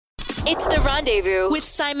It's The Rendezvous with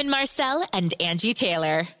Simon Marcel and Angie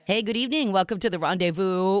Taylor. Hey, good evening. Welcome to The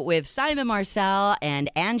Rendezvous with Simon Marcel and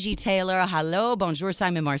Angie Taylor. Hello, bonjour,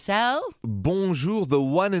 Simon Marcel. Bonjour, the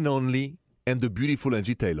one and only and the beautiful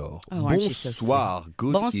Angie Taylor. Oh, aren't you so Bonsoir. sweet?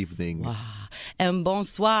 Good evening. And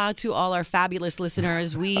bonsoir to all our fabulous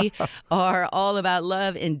listeners. We are all about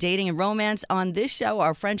love and dating and romance. On this show,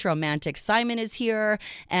 our French romantic Simon is here.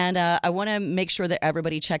 And I want to make sure that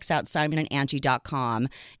everybody checks out simonandangie.com.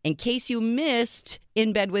 In case you missed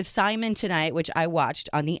In Bed with Simon tonight, which I watched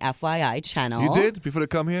on the FYI channel. You did before to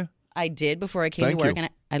come here? I did before I came Thank to work. you.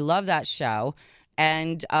 And I love that show.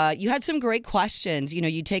 And you had some great questions. You know,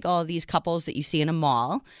 you take all of these couples that you see in a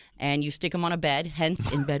mall and you stick them on a bed,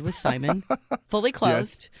 hence In Bed with Simon, fully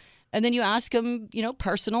clothed. Yes. And then you ask them, you know,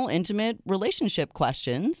 personal, intimate relationship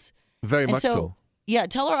questions. Very much so. Yeah,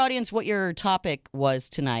 tell our audience what your topic was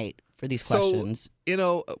tonight for these questions. You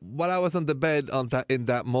know, while I was on the bed in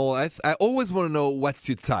that mall, I always want to know what's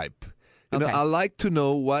your type. You know, I like to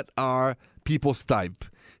know what are people's type.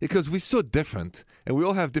 Because we're so different and we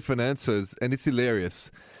all have different answers and it's hilarious.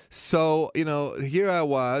 So, you know, here I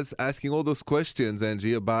was asking all those questions,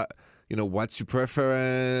 Angie, about, you know, what's your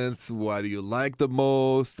preference? What do you like the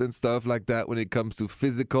most and stuff like that when it comes to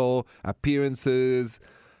physical appearances,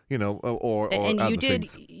 you know, or and other you did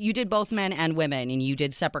things. You did both men and women and you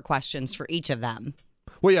did separate questions for each of them.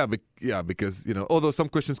 Well, yeah, because, you know, although some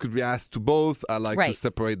questions could be asked to both, I like to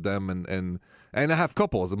separate them and I have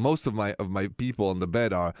couples. Most of my people on the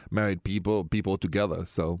bed are married people together.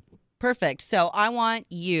 So perfect. So I want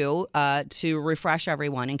you to refresh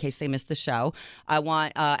everyone in case they missed the show. I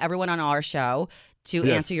want everyone on our show to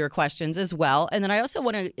answer your questions as well. And then I also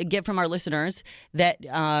want to get from our listeners that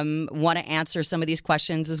want to answer some of these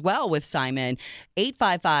questions as well with Simon.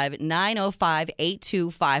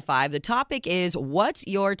 855-905-8255. The topic is, what's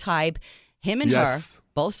your type? Him and her,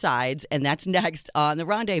 both sides. And that's next on The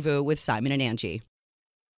Rendezvous with Simon and Angie.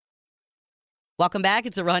 Welcome back.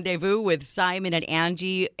 It's a Rendezvous with Simon and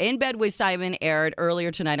Angie. In Bed with Simon aired earlier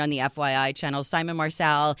tonight on the FYI channel. Simon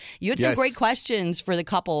Marcel, you had some great questions for the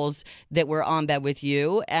couples that were on bed with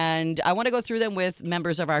you, and I want to go through them with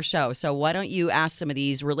members of our show. So why don't you ask some of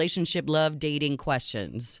these relationship, love, dating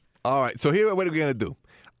questions? All right. So here, what are we going to do?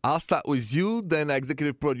 I'll start with you, then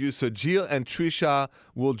executive producer Jill, and Trisha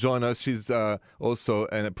will join us. She's also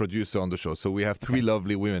a producer on the show. So we have three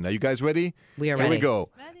lovely women. Are you guys ready? We are ready. Here we go.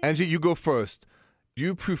 Ready. Angie, you go first. Do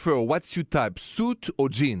you prefer, what's your type, suit or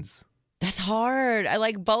jeans? That's hard. I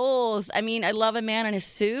like both. I mean, I love a man in a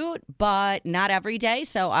suit, but not every day,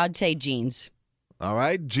 so I'd say jeans. All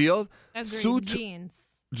right. Jill, Agreed. suit, jeans.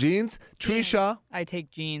 Trisha? I take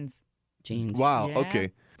jeans. Jeans. Wow. Yeah.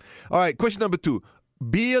 Okay. All right. Question number 2.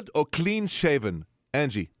 Beard or clean shaven?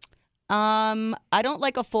 Angie? I don't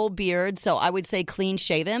like a full beard, so I would say clean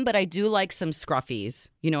shaven, but I do like some scruffies.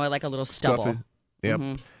 You know, I like a little stubble. Scruffy. Yep.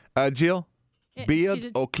 Mm-hmm. Jill? Yeah,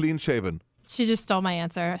 Beard or clean shaven? She just stole my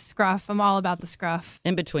answer. Scruff. I'm all about the scruff.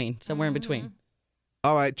 In between, somewhere in between.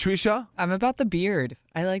 All right. Trisha? I'm about the beard.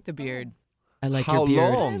 I like the beard. I like How your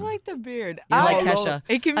beard. long? I like the beard. You're like How Kesha.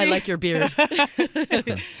 It can be, I like your beard.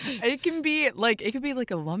 it could be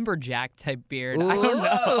like a lumberjack type beard. I don't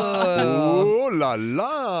know. Oh la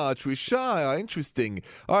la, Trisha, interesting.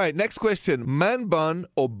 All right, next question: man bun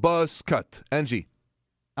or buzz cut? Angie,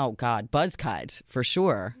 Oh, God. Buzz cut, for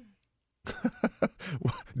sure.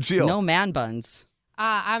 Jill. No man buns.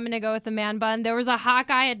 I'm going to go with the man bun. There was a hot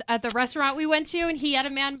guy at the restaurant we went to, and he had a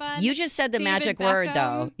man bun. You just said the David magic word,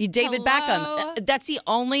 Beckham. though. David Hello? Beckham. That's the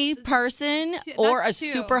only person or a That's two.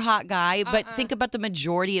 super hot guy. But think about the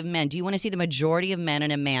majority of men. Do you want to see the majority of men in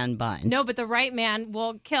a man bun? No, but the right man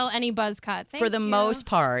will kill any buzz cut. For the most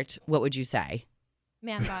part, what would you say?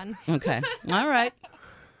 Man bun. Okay. All right.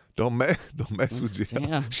 Don't mess with Jill.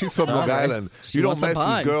 Damn. She's from Long Sorry. Island. She You don't wants a mess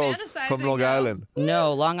bun. with girls from Fantasizing Long now. Island.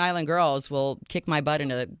 No, Long Island girls will kick my butt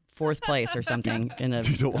into 4th place or something in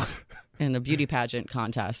You don't want. the beauty pageant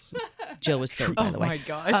contest. Jill was 3rd, by the way. Oh my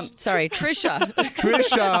gosh. Sorry, Trisha.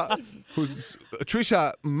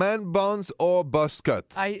 Trisha, man buns or buzz cut?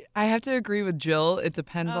 I have to agree with Jill. It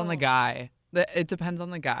depends on the guy. It depends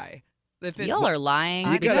on the guy. If it, Y'all are lying.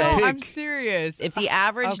 You because gotta no, pick. I'm serious. if the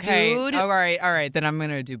average okay. dude, All right. Then I'm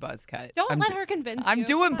gonna do buzz cut. Don't I'm let do- her convince you. I'm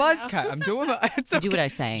doing Come buzz on cut. now. I'm doing. It's do what I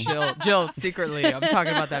say. Jill, secretly, I'm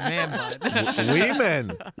talking about that man bun.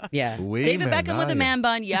 Women. Yeah. Women, David Beckham with are a ya? man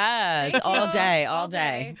bun, yes, Thank all you. day, All all day.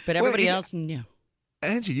 day. But everybody Well, else, no.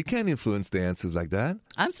 Angie, you can't influence the answers like that.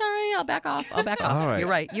 I'm sorry. I'll back off. All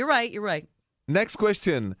right. You're right. Next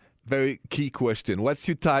question. Very key question. What's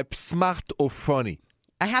your type, smart or funny?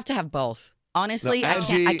 I have to have both. Honestly, No, I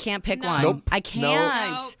Angie- can't pick No. one. Nope. I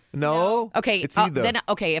can't. Nope. No. Okay. It's either. Then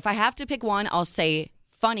if I have to pick one, I'll say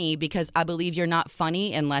funny because I believe you're not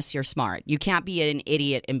funny unless you're smart. You can't be an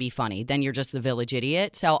idiot and be funny. Then you're just the village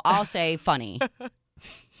idiot. So I'll say funny.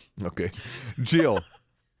 Okay. Jill.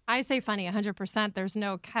 I say funny 100%. There's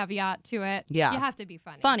no caveat to it. Yeah. You have to be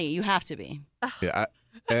funny. Funny, you have to be. Yeah.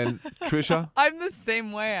 And Trisha? I'm the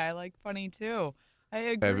same way. I like funny too. I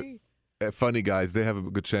agree. Funny guys, they have a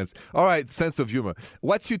good chance. All right, sense of humor.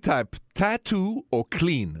 What's your type? Tattoo or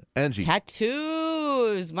clean? Angie.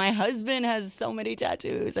 Tattoos. My husband has so many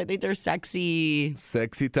tattoos. I think they're sexy.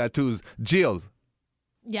 Sexy tattoos. Jill.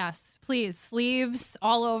 Yes, please. Sleeves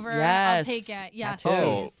all over. Yes. I'll take it. Yes.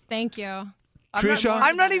 Tattoos. Please. Thank you. Trisha?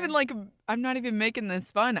 I'm not even making this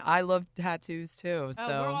fun. I love tattoos too. So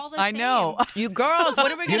we're all the I know. You girls, when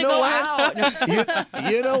are we going to know go what? out?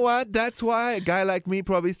 You know what? That's why a guy like me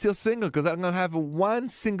probably still single because I'm going to have one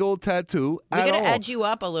single tattoo We at got to all. edge you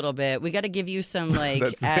up a little bit. We got to give you some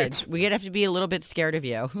That's edge. it. We got to have to be a little bit scared of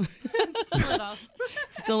you. Just a little.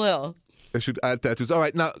 Just a little. I should add tattoos. All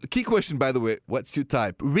right, now, key question, by the way. What's your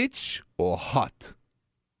type? Rich or hot?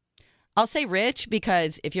 I'll say rich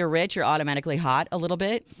because if you're rich, you're automatically hot a little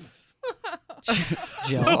bit.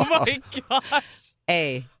 Jill. Oh my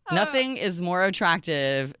gosh. Nothing is more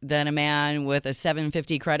attractive than a man with a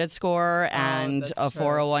 750 credit score and that's a true.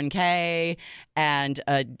 401k and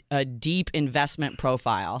a deep investment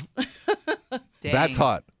profile. Dang. That's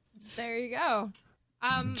hot. There you go.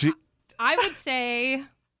 G- I would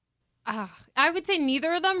say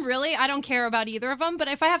neither of them, really. I don't care about either of them. But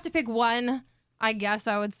if I have to pick one, I guess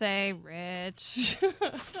I would say rich. Rich.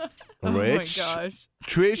 Oh my gosh.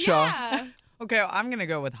 Trisha. Yeah. Okay, well, I'm gonna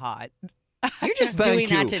go with hot. You're just Thank doing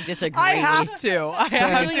that you. to disagree. I have to. I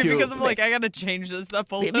have Thank to you. because I'm like, I gotta change this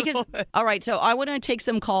up a little Because bit. all right, so I want to take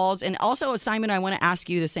some calls, and also Simon, I want to ask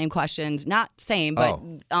you the same questions, not same, but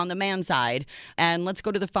on the man side. And let's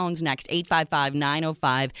go to the phones next: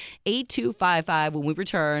 855-905-8255. When we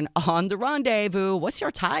return on the Rendezvous, what's your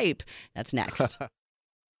type? That's next.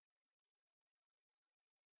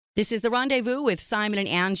 This is the Rendezvous with Simon and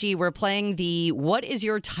Angie. We're playing the What is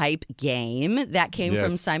Your Type game that came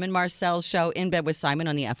from Yes. Simon Marcel's show In Bed with Simon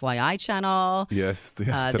on the FYI channel. Yes, the-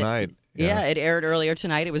 tonight. Yeah, it aired earlier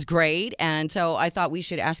tonight. It was great. And so I thought we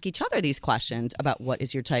should ask each other these questions about what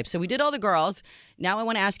is your type. So we did all the girls. Now I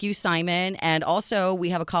want to ask you, Simon. And also we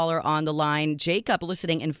have a caller on the line, Jacob,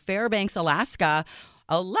 listening in Fairbanks, Alaska.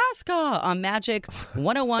 On Magic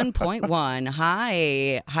 101.1.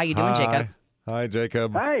 Hi. How you doing, Jacob? Hi,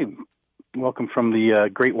 Jacob. Hi. Welcome from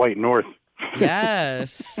the Great White North.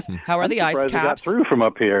 Yes. How are the ice Surprised I got caps? through from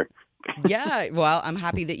up here. Yeah, well, I'm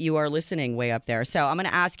happy that you are listening way up there. So I'm going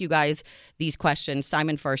to ask you guys these questions,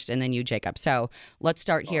 Simon first and then you, Jacob. So let's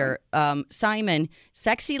start here. Simon,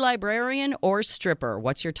 sexy librarian or stripper?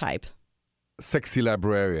 What's your type? Sexy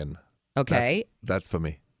librarian. Okay, That's for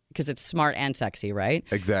me. because it's smart and sexy, right?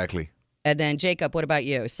 Exactly. And then Jacob, what about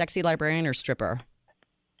you? Sexy librarian or stripper?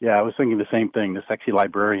 Yeah, I was thinking the same thing. The sexy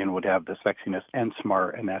librarian would have the sexiness and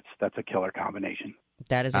smart, and that's a killer combination.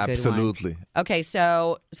 That is a good one. Absolutely. Okay,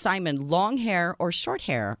 so Simon, long hair or short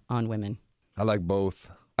hair on women? I like both.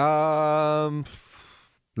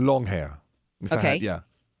 Long hair. If I Okay. had- yeah.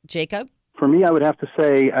 Jacob? For me, I would have to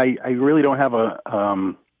say I really don't have a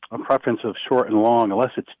preference of short and long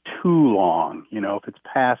unless it's too long. You know, if it's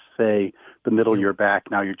past, say, the middle of your back,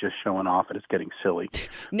 now you're just showing off and it's getting silly.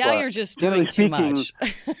 Now But you're just generally doing too speaking,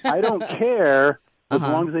 much. I don't care as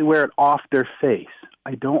Uh-huh. long as they wear it off their face.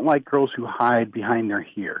 I don't like girls who hide behind their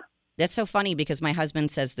hair. That's so funny because my husband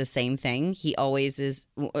says the same thing. He always is.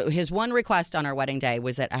 His one request on our wedding day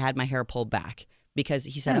was that I had my hair pulled back because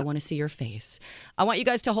he said, I want to see your face. I want you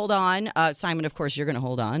guys to hold on. Simon, of course, you're going to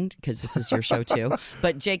hold on because this is your show too.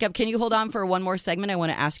 But Jacob, can you hold on for one more segment? I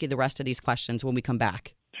want to ask you the rest of these questions when we come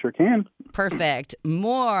back. Sure can. Perfect.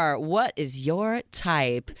 More. What is your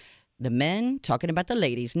type? The men talking about the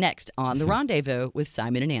ladies next on The Rendezvous with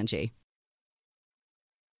Simon and Angie.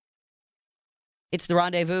 It's The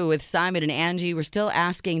Rendezvous with Simon and Angie. We're still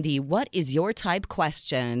asking the what is your type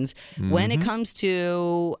questions when it comes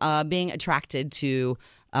to being attracted to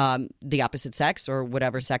the opposite sex or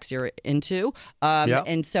whatever sex you're into. Yeah.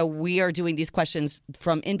 And so we are doing these questions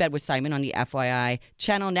from In Bed with Simon on the FYI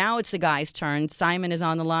channel. Now it's the guy's turn. Simon is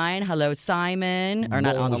on the line. Hello, Simon. Or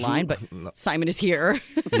not on the line, but Simon is here.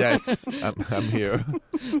 Yes, I'm here.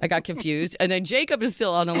 I got confused. And then Jacob is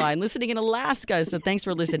still on the line, listening in Alaska. So thanks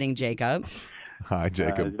for listening, Jacob. Hi,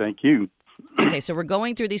 Jacob. Thank you. Okay, so we're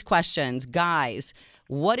going through these questions. Guys,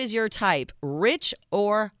 what is your type? Rich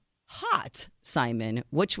or hot, Simon?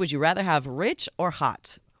 Which would you rather have, rich or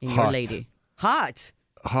hot in your Hot. lady? Hot.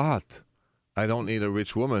 Hot. I don't need a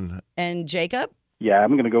rich woman. And Jacob? Yeah,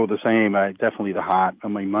 I'm going to go with the same. Definitely the hot. I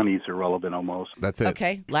mean, money's irrelevant almost. That's it.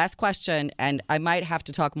 Okay, last question, and I might have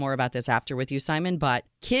to talk more about this after with you, Simon, but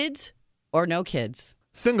kids or no kids?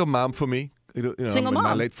 Single mom for me. Single I'm in my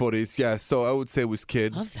mom. late 40s. Yeah, so I would say with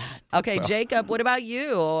kid. Love that. Okay, Jacob, what about you?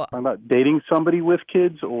 Talking about dating somebody with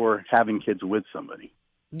kids or having kids with somebody?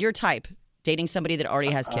 Your type, dating somebody that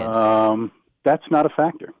already has kids. That's not a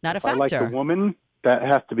factor. Not a If I like factor. the woman, that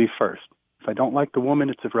has to be first. If I don't like the woman,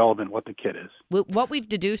 it's irrelevant what the kid is. What we've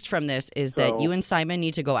deduced from this is that So- you and Simon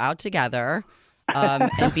need to go out together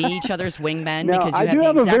and be each other's wingmen Now, because you I have do the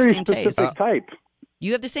have a exact very same taste. specific type.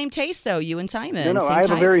 You have the same taste, though, you and Simon. No, Same I have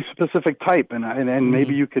type. a very specific type, and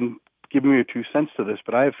maybe you can give me your 2 cents to this,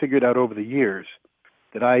 but I have figured out over the years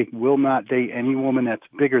that I will not date any woman that's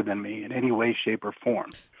bigger than me in any way, shape, or form.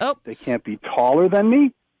 Oh. They can't be taller than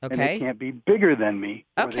me, and Okay. they can't be bigger than me,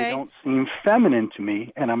 or Okay. they don't seem feminine to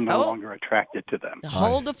me, and I'm no Oh. longer attracted to them.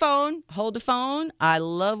 Hold Nice. the phone. Hold the phone. I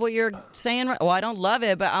love what you're saying. Well, I don't love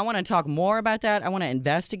it, but I want to talk more about that. I want to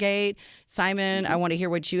investigate. Simon, I want to hear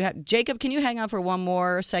what you have. Jacob, can you hang on for one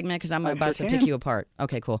more segment? Because I'm about to sure pick can. you apart.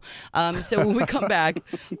 Okay, cool. So when we come back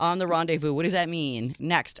on The Rendezvous, what does that mean?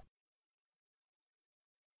 Next.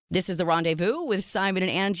 This is The Rendezvous with Simon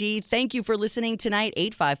and Angie. Thank you for listening tonight,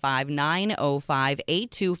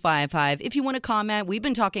 855-905-8255. If you want to comment, we've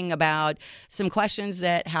been talking about some questions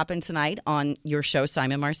that happened tonight on your show,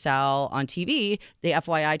 Simon Marcel, on TV, the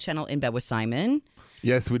FYI channel In Bed with Simon.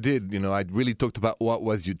 Yes, we did. I really talked about what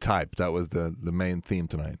was your type. That was the main theme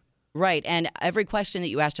tonight. Right, and every question that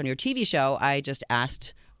you asked on your TV show, I just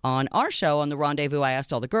asked on our show, on The Rendezvous. I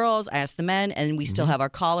asked all the girls, I asked the men, and we still have our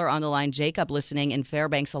caller on the line, Jacob, listening in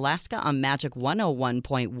Fairbanks, Alaska on Magic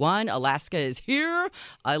 101.1. Alaska is here.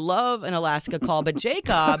 I love an Alaska call. But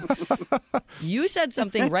Jacob, you said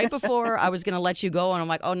something right before I was going to let you go, and I'm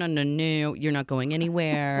like, oh, no, you're not going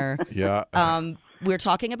anywhere. Yeah. We're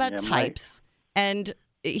talking about Yeah, types. And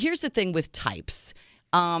here's the thing with types.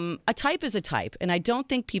 A type is a type, and I don't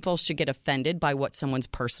think people should get offended by what someone's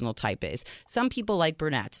personal type is. Some people like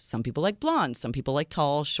brunettes, some people like blondes, some people like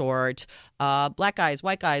tall, short, black guys,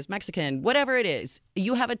 white guys, Mexican, whatever it is.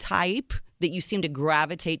 You have a type that you seem to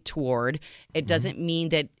gravitate toward. It doesn't mean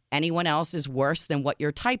that anyone else is worse than what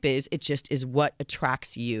your type is. It just is what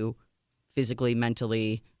attracts you physically,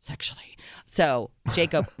 mentally, sexually. So,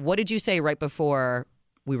 Jacob, what did you say right before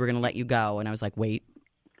we were going to let you go? And I was like, wait.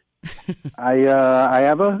 I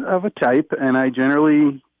have a type, and I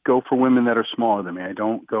generally go for women that are smaller than me. I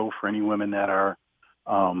don't go for any women that are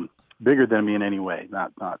bigger than me in any way.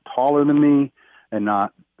 Not taller than me, and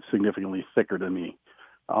not significantly thicker than me.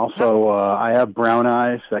 Also, I have brown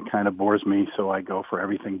eyes. That kind of bores me, so I go for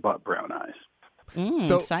everything but brown eyes.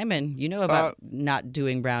 So- Simon, you know about not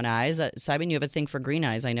doing brown eyes. Simon, you have a thing for green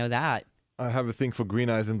eyes. I know that. I have a thing for green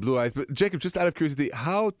eyes and blue eyes. But Jacob, just out of curiosity,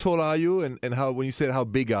 how tall are you? And how, when you said how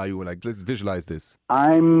big are you? Like, let's visualize this.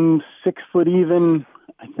 I'm 6 foot even.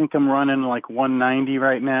 I think I'm running like 190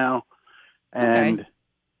 right now. And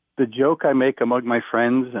the joke I make among my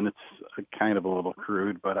friends, and it's kind of a little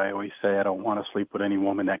crude, but I always say I don't want to sleep with any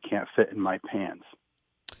woman that can't fit in my pants.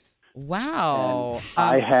 Wow.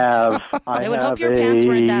 I have. I would hope your pants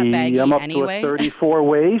weren't that baggy I'm up anyway. to a 34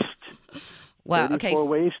 waist. Wow. Okay. 34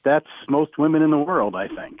 waist. That's most women in the world, I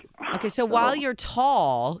think. Okay. So while you're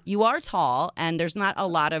tall, you are tall, and there's not a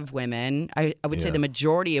lot of women. I would say Yeah. the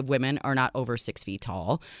majority of women are not over 6 feet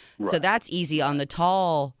tall. So Right. that's easy on the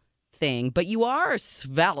tall thing. But you are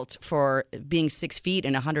svelte for being 6 feet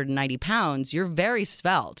and 190 pounds. You're very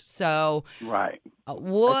svelte. So Right. I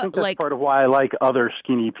what, think that's like, part of why I like other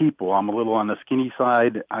skinny people. I'm a little on the skinny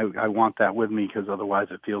side. I want that with me because otherwise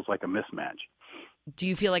it feels like a mismatch. do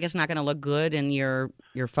you feel like it's not going to look good in your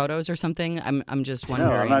photos or something? I'm just No,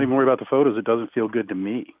 wondering. I'm not even worried about the photos. It doesn't feel good to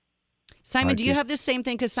me. Simon, I do you see. have this same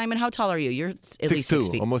thing? Because Simon, how tall are you? You're at least 6'2", 6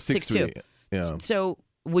 feet. almost 6'3". Yeah. So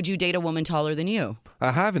would you date a woman taller than you?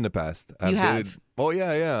 I have in the past. I've have? dated- Oh,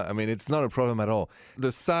 yeah. I mean, it's not a problem at all.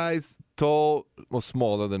 The size, tall or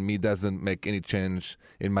smaller than me, doesn't make any change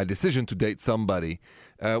in my decision to date somebody.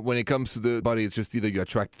 When it comes to the body, it's just either you're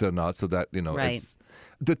attracted or not. So that, Right. it's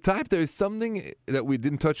the type. There is something that we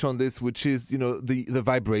didn't touch on this, which is, the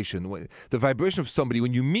vibration. The vibration of somebody.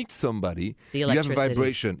 When you meet somebody, The you have a electricity.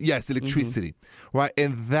 vibration. Yes, electricity. Right.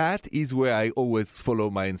 And that is where I always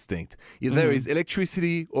follow my instinct. If there is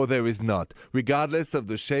electricity or there is not, regardless of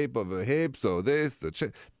the shape of the hips or this,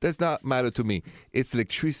 does not matter to me. It's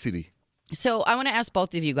electricity. So I want to ask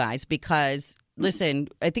both of you guys because listen,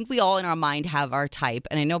 I think we all in our mind have our type.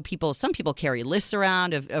 And I know some people carry lists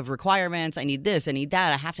around of requirements. I need this, I need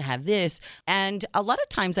that, I have to have this. And a lot of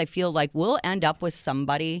times I feel like we'll end up with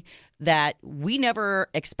somebody that we never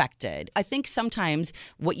expected. I think sometimes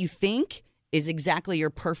what you think is exactly your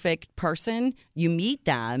perfect person, you meet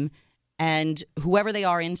them, and whoever they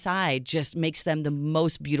are inside just makes them the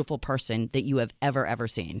most beautiful person that you have ever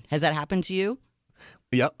seen. Has that happened to you?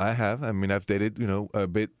 Yeah, I have. I mean, I've dated, a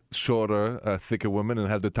bit shorter, thicker women and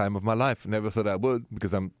had the time of my life. Never thought I would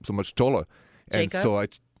because I'm so much taller. And Jacob? so I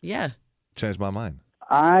Yeah. changed my mind.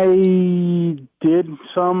 I did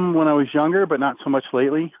some when I was younger, but not so much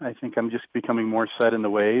lately. I think I'm just becoming more set in the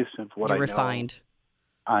ways of what You're I refined.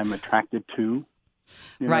 know I'm attracted to,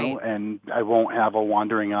 Right. and I won't have a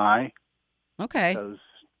wandering eye Okay. because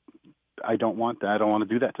I don't want that. I don't want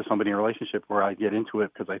to do that to somebody in a relationship where I get into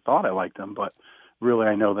it because I thought I liked them, but really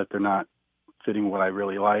I know that they're not fitting what I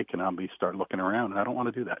really like, and I'll start looking around, and I don't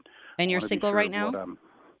want to do that. And I you're wanna be single sure right of now? what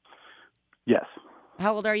yes.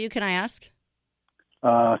 How old are you, can I ask?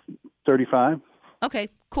 35. Okay,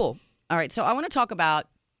 cool. All right, so I want to talk about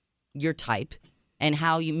your type and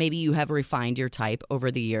how you have refined your type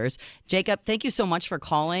over the years. Jacob, thank you so much for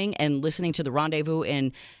calling and listening to The Rendezvous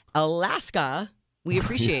in Alaska. We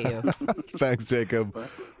appreciate you. Thanks, Jacob.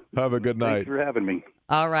 Have a good night. Thanks for having me.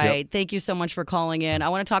 All right. Thank you so much for calling in. I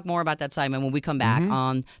want to talk more about that, Simon, when we come back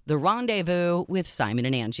on The Rendezvous with Simon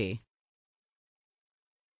and Angie.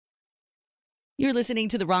 You're listening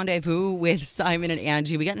to The Rendezvous with Simon and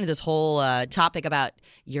Angie. We got into this whole topic about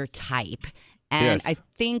your type. And Yes. I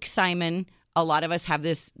think, Simon, a lot of us have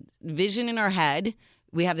this vision in our head.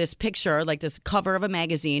 We have this picture, like this cover of a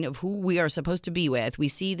magazine of who we are supposed to be with. We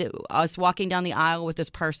see us walking down the aisle with this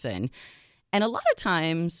person. And a lot of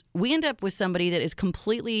times we end up with somebody that is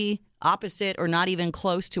completely opposite or not even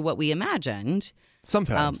close to what we imagined.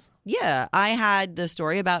 Sometimes. Yeah, I had the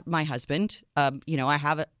story about my husband. I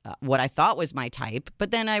have what I thought was my type,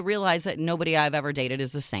 but then I realized that nobody I've ever dated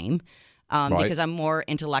is the same Right. because I'm more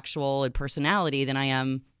intellectual and personality than I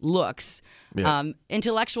am looks. Yes.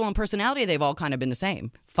 Intellectual and personality, they've all kind of been the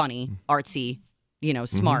same. Funny, artsy,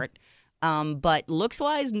 smart. But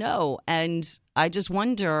looks-wise, no. And I just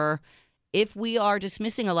wonder if we are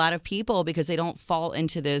dismissing a lot of people because they don't fall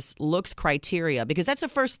into this looks criteria, because that's the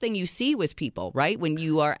first thing you see with people, right? When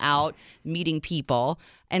you are out meeting people,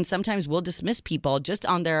 and sometimes we'll dismiss people just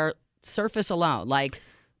on their surface alone, like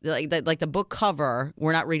the book cover.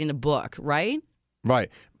 We're not reading the book, right? Right.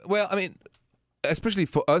 Well, I mean, especially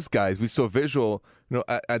for us guys, we're so visual.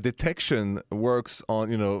 A detection works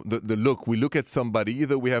on, the look. We look at somebody,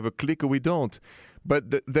 either we have a click or we don't.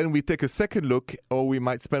 But then we take a second look, or we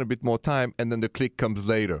might spend a bit more time, and then the click comes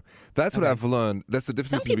later. That's what I've learned. That's the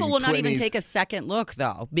difference. Some people will between not even 20s. take a second look,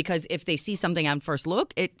 though, because if they see something on first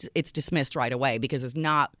look, it's dismissed right away because it's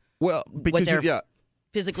not Well, because what they're yeah,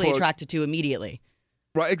 physically for- attracted to immediately.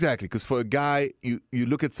 right, exactly. Because for a guy, you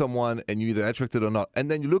look at someone and you're either attracted or not,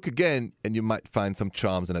 and then you look again and you might find some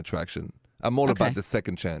charms and attraction. I'm all Okay. about the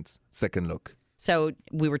second chance, second look. So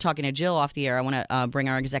we were talking to Jill off the air. I want to bring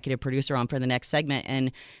our executive producer on for the next segment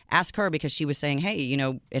and ask her, because she was saying, hey,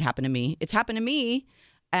 it happened to me. It's happened to me.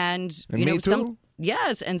 And me too?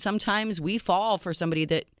 Yes. And sometimes we fall for somebody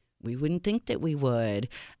that we wouldn't think that we would.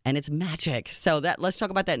 And it's magic. So let's talk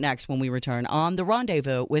about that next when we return on The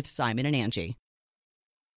Rendezvous with Simon and Angie.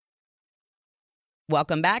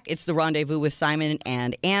 Welcome back. It's The Rendezvous with Simon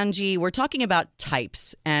and Angie. We're talking about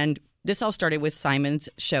types, and this all started with Simon's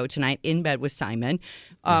show tonight, In Bed with Simon.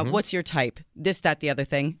 What's your type? This, that, the other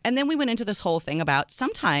thing. And then we went into this whole thing about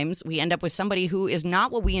sometimes we end up with somebody who is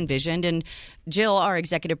not what we envisioned. And Jill, our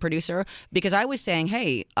executive producer, because I was saying,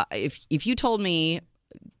 hey, if you told me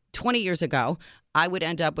 20 years ago I would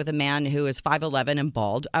end up with a man who is 5'11" and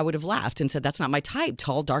bald, I would have laughed and said, that's not my type,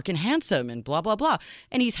 tall, dark, and handsome, and blah, blah, blah.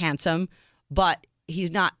 And he's handsome, but he's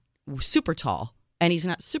not super tall. And he's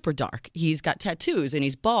not super dark. He's got tattoos and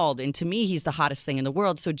he's bald. And to me, he's the hottest thing in the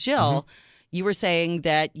world. So, Jill, you were saying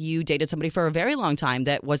that you dated somebody for a very long time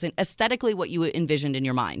that wasn't aesthetically what you envisioned in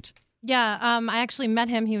your mind. Yeah, I actually met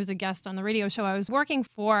him. He was a guest on the radio show I was working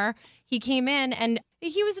for. He came in and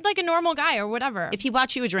he was like a normal guy or whatever. If he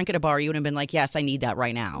bought you a drink at a bar, you would have been like, yes, I need that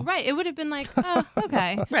right now. Right. It would have been like, oh,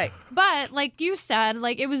 okay. Right. But like you said,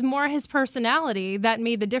 like it was more his personality that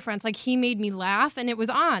made the difference. Like he made me laugh and it was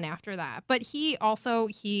on after that. But he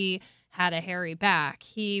had a hairy back.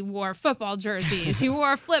 He wore football jerseys. He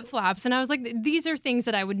wore flip-flops. And I was like, these are things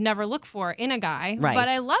that I would never look for in a guy. Right. But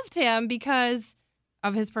I loved him because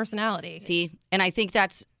of his personality. See, and I think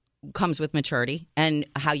that's comes with maturity and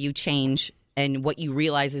how you change and what you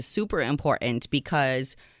realize is super important,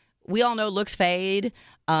 because we all know looks fade.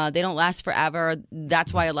 They don't last forever.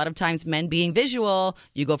 That's why a lot of times men being visual,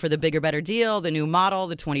 you go for the bigger, better deal, the new model,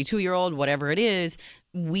 the 22-year-old, whatever it is.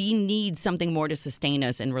 We need something more to sustain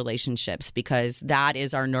us in relationships because that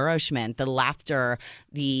is our nourishment, the laughter,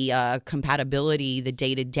 the compatibility, the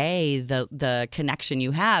day-to-day, the connection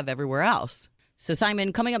you have everywhere else. So,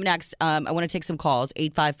 Simon, coming up next, I want to take some calls,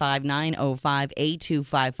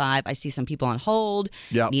 855-905-8255. I see some people on hold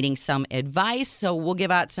needing some advice. So we'll give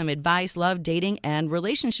out some advice, love, dating, and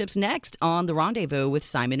relationships next on The Rendezvous with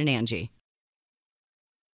Simon and Angie.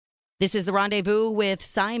 This is The Rendezvous with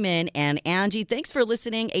Simon and Angie. Thanks for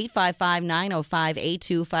listening,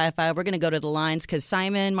 855-905-8255. We're going to go to the lines because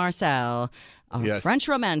Simon Marcel, French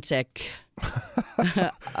romantic.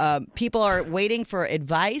 People are waiting for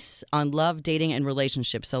advice on love, dating, and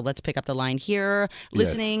relationships. So let's pick up the line here.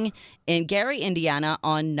 Listening in Gary, Indiana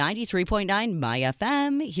on 93.9 My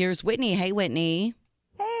FM. Here's Whitney. Hey, Whitney.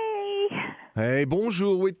 Hey. Hey,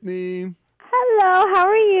 bonjour, Whitney. Hello, how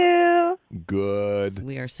are you? Good.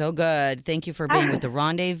 We are so good. Thank you for being with The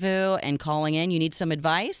Rendezvous and calling in. You need some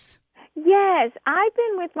advice? Yes, I've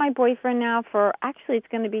been with my boyfriend now for, actually, it's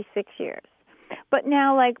going to be 6 years. But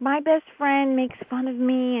now, like, my best friend makes fun of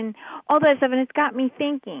me and all that stuff, and it's got me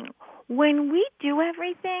thinking. When we do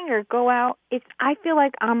everything or go out, I feel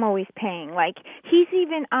like I'm always paying. Like, he's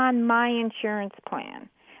even on my insurance plan.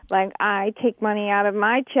 Like, I take money out of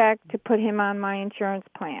my check to put him on my insurance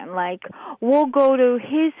plan. Like, we'll go to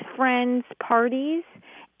his friends' parties,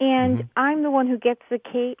 and I'm the one who gets the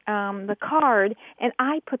card, and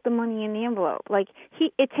I put the money in the envelope. Like,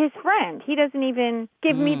 it's his friend. He doesn't even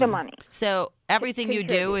give me the money. So everything you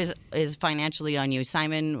do is financially on you,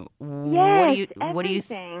 Simon. Yes, what do you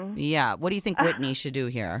think Whitney should do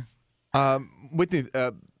here? Whitney,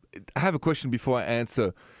 I have a question before I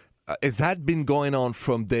answer. Has that been going on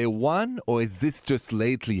from day one, or is this just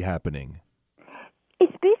lately happening?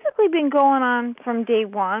 It's basically been going on from day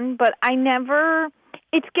one, but I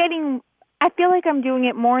feel like I'm doing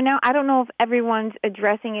it more now. I don't know if everyone's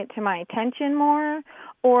addressing it to my attention more,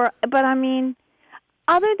 but I mean,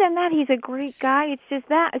 other than that, he's a great guy. It's just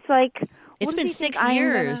that. It's like... It's been 6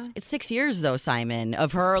 years. It's 6 years, though, Simon,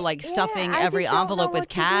 of her, like, stuffing every envelope with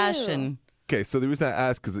cash and... Okay, so the reason I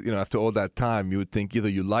ask is, after all that time, you would think either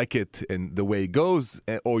you like it and the way it goes,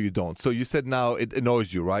 or you don't. So you said now it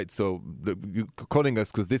annoys you, right? So you're calling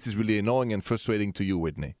us because this is really annoying and frustrating to you,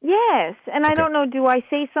 Whitney. Yes, and I don't know, do I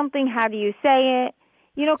say something? How do you say it?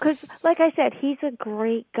 Because, like I said, he's a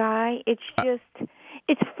great guy. It's just...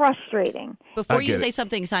 It's frustrating. Before you say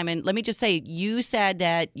something, Simon, let me just say, you said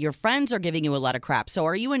that your friends are giving you a lot of crap. So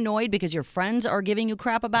are you annoyed because your friends are giving you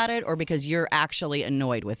crap about it, or because you're actually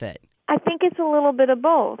annoyed with it? I think it's a little bit of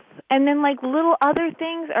both. And then, like, little other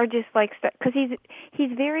things are just, like, because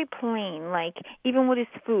he's very plain. Like, even with his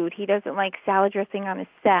food, he doesn't like salad dressing on his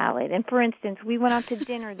salad. And, for instance, we went out to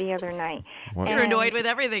dinner the other night. You're annoyed with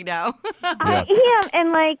everything now. I am.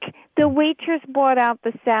 And, like, the waitress brought out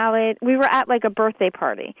the salad. We were at, like, a birthday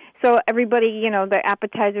party. So everybody, the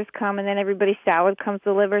appetizers come, and then everybody's salad comes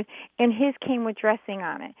delivered. And his came with dressing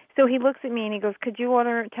on it. So he looks at me, and he goes, could you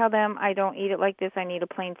tell them I don't eat it like this, I need a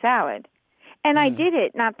plain salad. And I did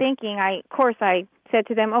it, not thinking. I said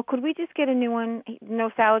to them, could we just get a new one,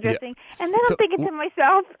 no salad dressing? Yeah. And then I'm thinking to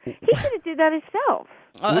myself, he should have did that himself.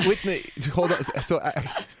 Whitney, hold on. So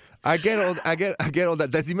I get all that.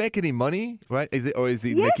 Does he make any money, right? Is he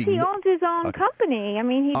making... Yes, he owns his own company. I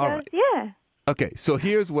mean, he does, right. Yeah. Okay, so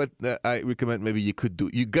here's what I recommend maybe you could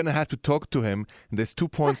do. You're going to have to talk to him. There's 2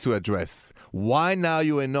 points to address. Why now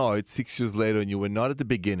you're annoyed 6 years later and you were not at the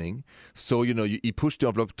beginning? So, you pushed the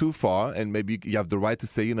envelope too far, and maybe you have the right to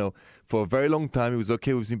say, for a very long time it was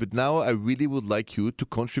okay with me, but now I really would like you to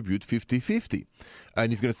contribute 50-50.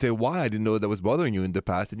 And he's going to say, why? I didn't know that was bothering you in the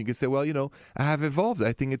past. And you can say, well, I have evolved.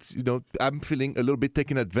 I think it's, I'm feeling a little bit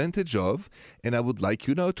taken advantage of, and I would like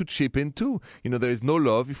you now to chip in too. There is no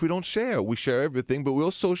love if we don't share. We share everything, but we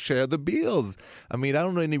also share the bills. I mean, I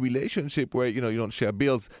don't know any relationship where, you don't share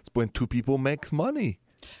bills. It's when 2 people make money.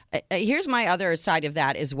 Here's my other side of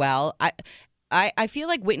that as well. I feel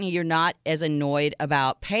like, Whitney, you're not as annoyed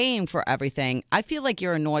about paying for everything. I feel like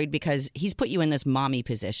you're annoyed because he's put you in this mommy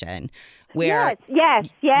position where yes.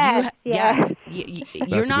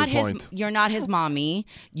 You're not his mommy.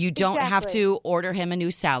 You don't have to order him a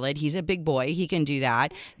new salad. He's a big boy. He can do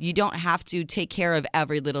that. You don't have to take care of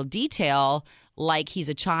every little detail like he's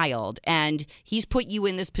a child. And he's put you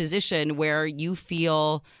in this position where you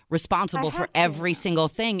feel responsible for every single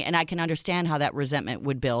thing. And I can understand how that resentment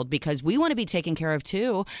would build because we want to be taken care of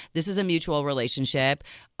too. This is a mutual relationship.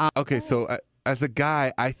 Okay, so as a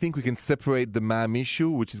guy, I think we can separate the mom issue,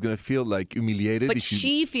 which is going to feel like humiliated. But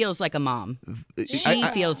she feels like a mom. She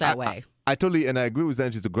feels that way. I totally, and I agree with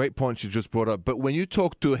Angie. It's a great point she just brought up. But when you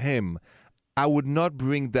talk to him, I would not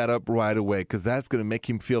bring that up right away because that's going to make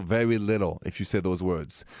him feel very little if you say those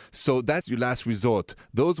words. So that's your last resort.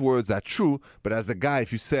 Those words are true, but as a guy,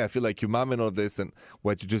 if you say, I feel like your mom and all this and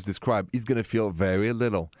what you just described, he's going to feel very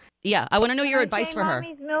little. Yeah, I want to know your advice for her.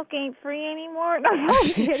 Mommy's milk ain't free anymore. No, I'm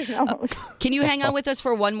kidding. Can you hang out with us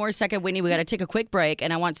for one more second, Whitney? We got to take a quick break,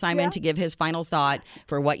 and I want Simon to give his final thought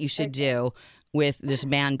for what you should do with this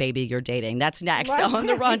man baby you're dating. That's next on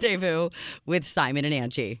The Rendezvous with Simon and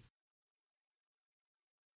Angie.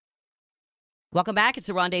 Welcome back. It's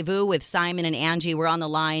The Rendezvous with Simon and Angie. We're on the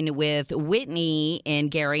line with Whitney in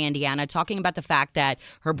Gary, Indiana, talking about the fact that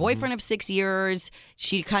her boyfriend of 6 years,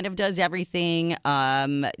 she kind of does everything.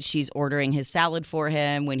 She's ordering his salad for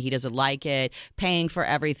him when he doesn't like it, paying for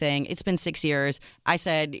everything. It's been 6 years. I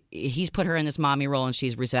said he's put her in this mommy role and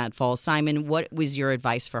she's resentful. Simon, what was your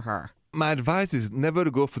advice for her? My advice is never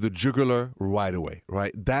to go for the jugular right away,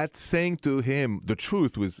 right? That saying to him the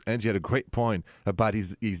truth was, Angie had a great point about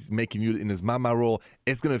he's making you in his mama role.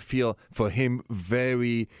 It's going to feel for him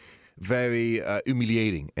very, very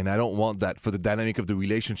humiliating. And I don't want that for the dynamic of the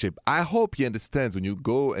relationship. I hope he understands when you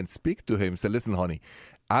go and speak to him, say, listen, honey,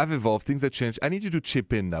 I've evolved, things have changed. I need you to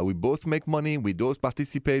chip in now. We both make money, we both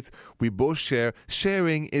participate, we both share.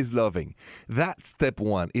 Sharing is loving. That's step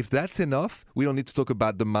one. If that's enough, we don't need to talk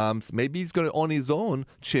about the moms. Maybe he's going to, on his own,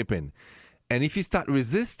 chip in. And if he start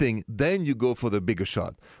resisting, then you go for the bigger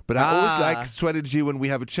shot. But I always like strategy when we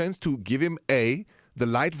have a chance to give him the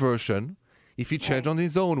light version. If he changed on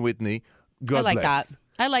his own, Whitney, God I like bless. that.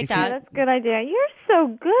 I like that. That's a good idea. You're so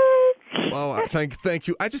good. Oh, thank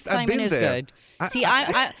you. I've Simon been is there. good. See,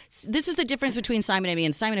 I this is the difference between Simon and me,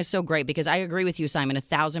 and Simon is so great because I agree with you, Simon,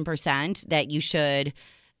 1,000% that you should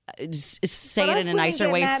say it in a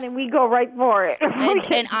nicer way. And we go right for it.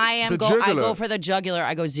 And I jugular. go for the jugular.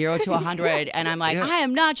 I go 0 to 100, and I'm like, I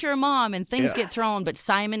am not your mom, and things get thrown. But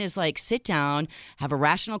Simon is like, sit down, have a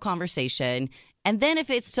rational conversation. And then if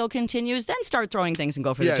it still continues, then start throwing things and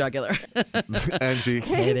go for the jugular. Angie.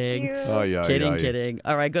 Kidding. Oh, yeah. Kidding.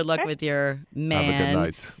 All right, good luck with your man. Have a good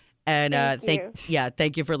night. And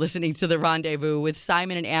Thank you. for listening to The Rendezvous with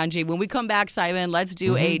Simon and Angie. When we come back, Simon, let's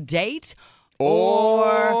do a date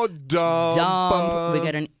or dump. We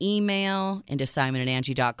got an email into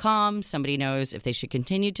simonandangie.com. Somebody knows if they should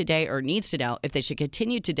continue today or needs to know if they should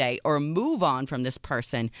continue today or move on from this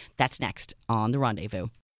person. That's next on The Rendezvous.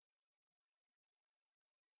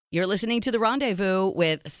 You're listening to The Rendezvous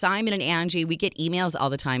with Simon and Angie. We get emails all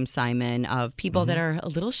the time, Simon, of people that are a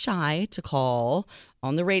little shy to call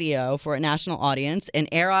on the radio for a national audience and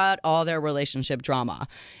air out all their relationship drama.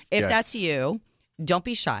 If that's you, don't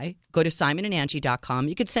be shy. Go to simonandangie.com.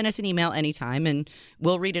 You could send us an email anytime, and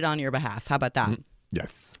we'll read it on your behalf. How about that?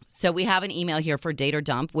 Yes. So we have an email here for Date or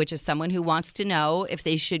Dump, which is someone who wants to know if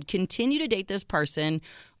they should continue to date this person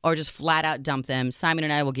or just flat out dump them. Simon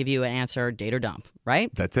and I will give you an answer, date or dump, right?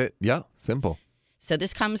 That's it. Yeah, simple. So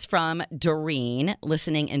this comes from Doreen,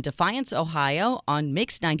 listening in Defiance, Ohio on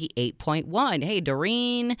Mix 98.1. Hey,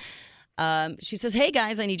 Doreen. She says, hey,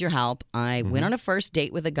 guys, I need your help. I went on a first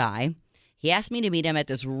date with a guy. He asked me to meet him at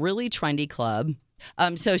this really trendy club.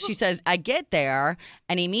 So she says, I get there,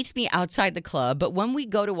 and he meets me outside the club. But when we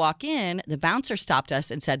go to walk in, the bouncer stopped us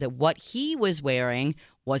and said that what he was wearing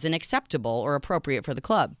wasn't acceptable or appropriate for the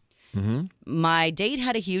club. My date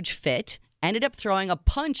had a huge fit, ended up throwing a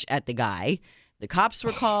punch at the guy. The cops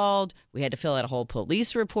were called. We had to fill out a whole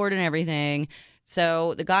police report and everything.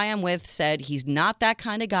 So the guy I'm with said he's not that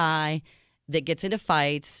kind of guy that gets into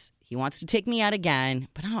fights. He wants to take me out again,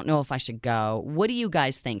 but I don't know if I should go. What do you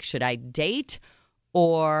guys think? Should I date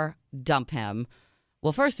or dump him?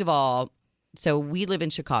 Well, first of all, so we live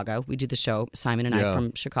in Chicago. We do the show, Simon and I,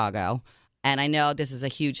 from Chicago. And I know this is a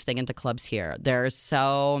huge thing at the clubs here. There's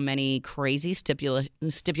so many crazy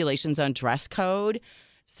stipulations on dress code.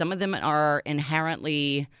 Some of them are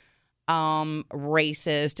inherently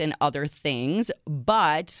racist and other things.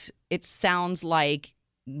 But it sounds like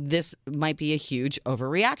this might be a huge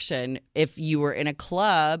overreaction. If you were in a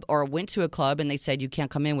club or went to a club and they said you can't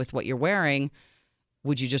come in with what you're wearing,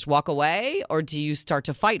 would you just walk away or do you start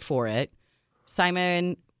to fight for it?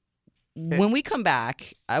 Simon, when we come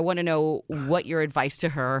back, I want to know what your advice to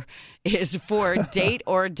her is for date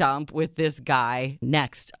or dump with this guy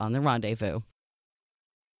next on The Rendezvous.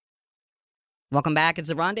 Welcome back. It's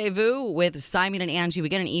The Rendezvous with Simon and Angie. We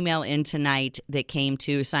get an email in tonight that came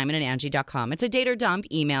to simonandangie.com. It's a date or dump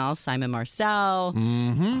email. Simon Marcel,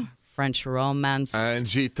 French romance.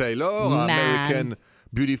 Angie Taylor, Man. American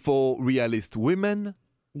beautiful, realist women.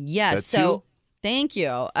 Yes. That's so you? thank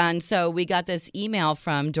you. And so we got this email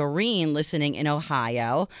from Doreen listening in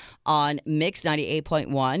Ohio on Mix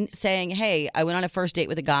 98.1 saying, hey, I went on a first date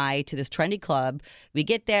with a guy to this trendy club. We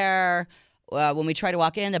get there. When we tried to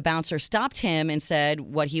walk in, the bouncer stopped him and said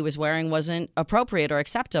what he was wearing wasn't appropriate or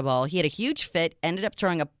acceptable. He had a huge fit, ended up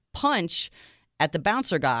throwing a punch at the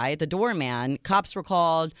bouncer guy, the doorman. Cops were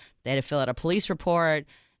called. They had to fill out a police report.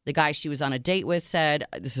 The guy she was on a date with said,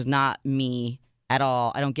 this is not me at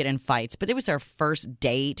all. I don't get in fights. But it was our first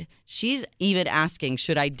date. She's even asking,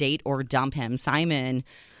 should I date or dump him? Simon,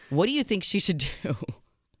 what do you think she should do?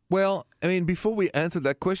 Well, I mean, before we answer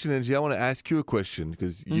that question, Angie, I want to ask you a question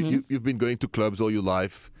because you've been going to clubs all your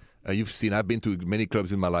life. I've been to many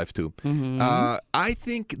clubs in my life too. I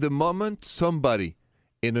think the moment somebody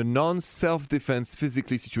in a non-self-defense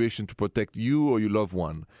physically situation to protect you or your loved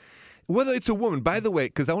one, whether it's a woman, by the way,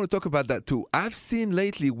 because I want to talk about that too. I've seen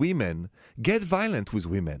lately women get violent with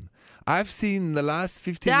women. I've seen in the last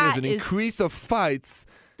 15 years an increase of fights.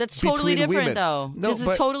 That's totally between different, women. though. No, this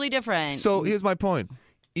is totally different. So here's my point.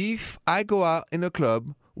 If I go out in a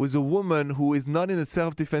club with a woman who is not in a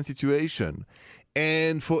self-defense situation,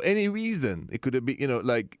 and for any reason, it could be,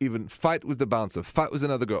 like even fight with the bouncer, fight with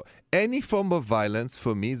another girl, any form of violence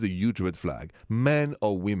for me is a huge red flag, men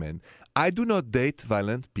or women. I do not date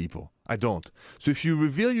violent people. I don't. So if you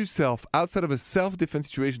reveal yourself outside of a self-defense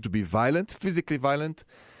situation to be violent, physically violent,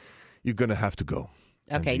 you're going to have to go.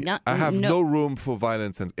 Okay. I have no room for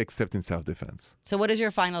violence except in self-defense. So what is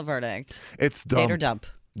your final verdict? It's dump. Date or dump?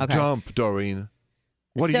 Okay. Dump, Doreen.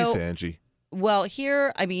 What do you say, Angie? Well,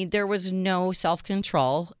 here, I mean, there was no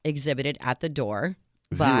self-control exhibited at the door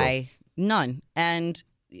by none. And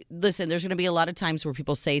listen, there's going to be a lot of times where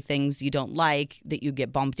people say things you don't like that you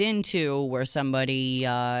get bumped into, where somebody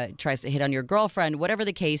tries to hit on your girlfriend, whatever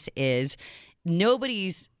the case is.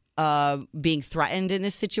 Nobody's being threatened in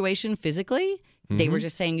this situation physically. They were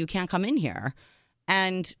just saying, you can't come in here.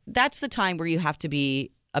 And that's the time where you have to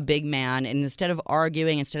be a big man. And instead of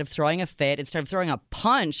arguing, instead of throwing a fit, instead of throwing a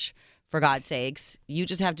punch, for God's sakes, you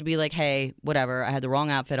just have to be like, hey, whatever, I had the wrong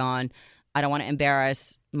outfit on. I don't want to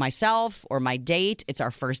embarrass myself or my date. It's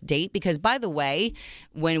our first date. Because, by the way,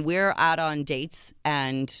 when we're out on dates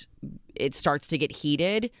and it starts to get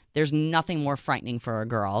heated, there's nothing more frightening for a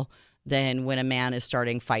girl than when a man is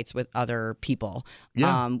starting fights with other people.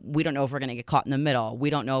 Yeah. We don't know if we're going to get caught in the middle. We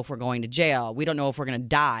don't know if we're going to jail. We don't know if we're going to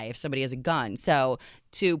die if somebody has a gun. So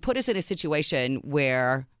to put us in a situation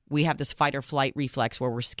where we have this fight or flight reflex where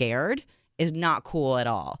we're scared is not cool at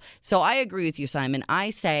all. So I agree with you, Simon. I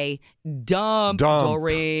say dump.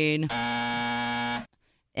 Doreen.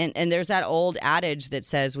 And there's that old adage that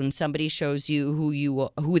says when somebody shows you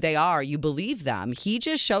who they are, you believe them. He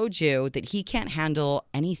just showed you that he can't handle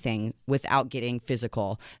anything without getting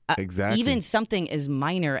physical. Exactly. Even something as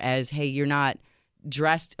minor as, hey, you're not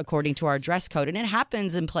dressed according to our dress code. And it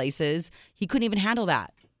happens in places. He couldn't even handle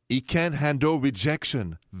that. He can't handle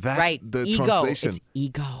rejection. That's right. The ego. translation. It's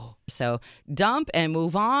ego. So dump and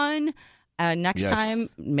move on. Next time,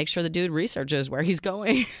 make sure the dude researches where he's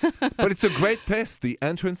going. But it's a great test. The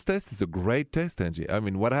entrance test is a great test, Angie. I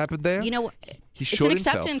mean, what happened there? It's an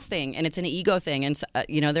acceptance thing and it's an ego thing. And,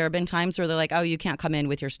 there have been times where they're like, oh, you can't come in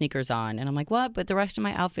with your sneakers on. And I'm like, what? But the rest of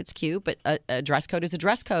my outfit's cute. But a dress code is a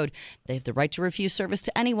dress code. They have the right to refuse service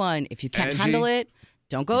to anyone. If you can't handle it,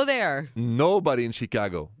 don't go there. Nobody in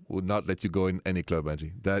Chicago would not let you go in any club,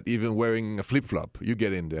 Angie. That even wearing a flip-flop, you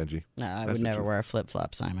get in, Angie. No, I would never wear a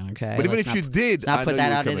flip-flop, Simon, okay? But even if you did, let's not put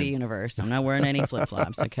that out of the in. universe. I'm not wearing any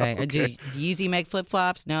flip-flops, okay? Okay. Do Yeezy make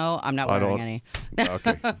flip-flops? No, I'm not wearing any.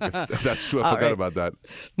 Okay, if that's true. I forgot about that.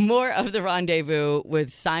 More of The Rendezvous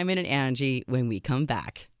with Simon and Angie when we come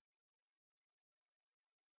back.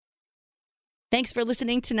 Thanks for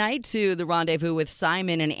listening tonight to The Rendezvous with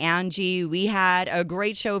Simon and Angie. We had a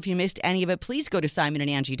great show. If you missed any of it, please go to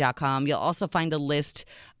simonandangie.com. You'll also find a list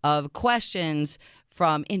of questions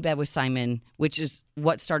from In Bed with Simon, which is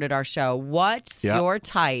what started our show. What's your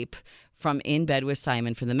type from In Bed with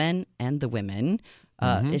Simon for the men and the women?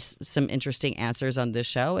 Is some interesting answers on this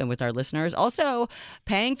show and with our listeners. Also,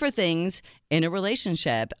 paying for things in a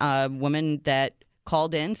relationship. A woman that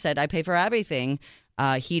called in said, I pay for everything.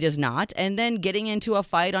 He does not. And then getting into a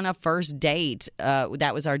fight on a first date.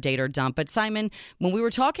 That was our date or dump. But Simon, when we were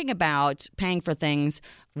talking about paying for things,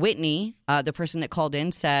 Whitney, the person that called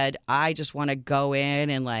in, said, I just want to go in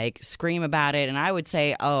and scream about it. And I would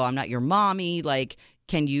say, oh, I'm not your mommy.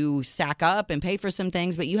 Can you sack up and pay for some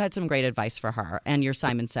things? But you had some great advice for her. And your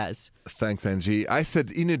Simon says. Thanks, Angie. I said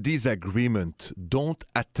in a disagreement, don't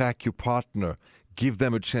attack your partner. give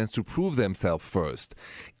them a chance to prove themselves first.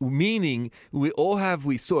 Meaning, we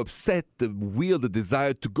so upset the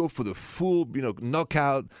desire to go for the full,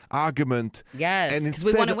 knockout argument. Yes, and because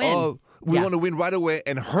we want to win. We want to win right away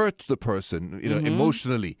and hurt the person,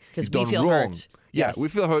 emotionally. Because we feel hurt. Yeah, Yes. we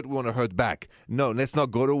feel hurt. We want to hurt back. No, let's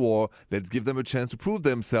not go to war. Let's give them a chance to prove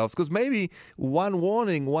themselves. Because maybe one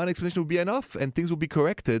warning, one explanation would be enough, and things will be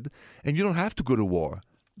corrected. And you don't have to go to war.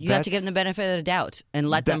 You have to give them the benefit of the doubt and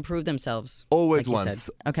let them prove themselves. Always like you once.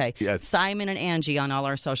 said. Okay. Yes. Simon and Angie on all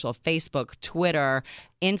our social, Facebook, Twitter,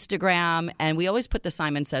 Instagram, and we always put the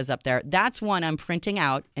Simon Says up there. That's one I'm printing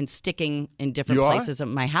out and sticking in different places of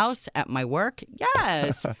my house, at my work.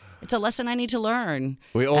 Yes. It's a lesson I need to learn.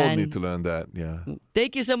 We all need to learn that, yeah.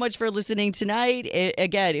 Thank you so much for listening tonight.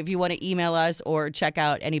 Again, if you want to email us or check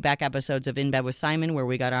out any back episodes of In Bed with Simon, where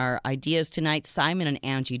we got our ideas tonight,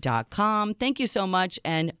 simonandangie.com. Thank you so much,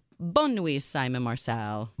 and bonne nuit, Simon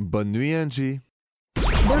Marcel. Bonne nuit, Angie.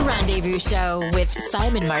 The Rendezvous Show with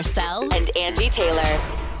Simon Marcel and Angie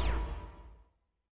Taylor.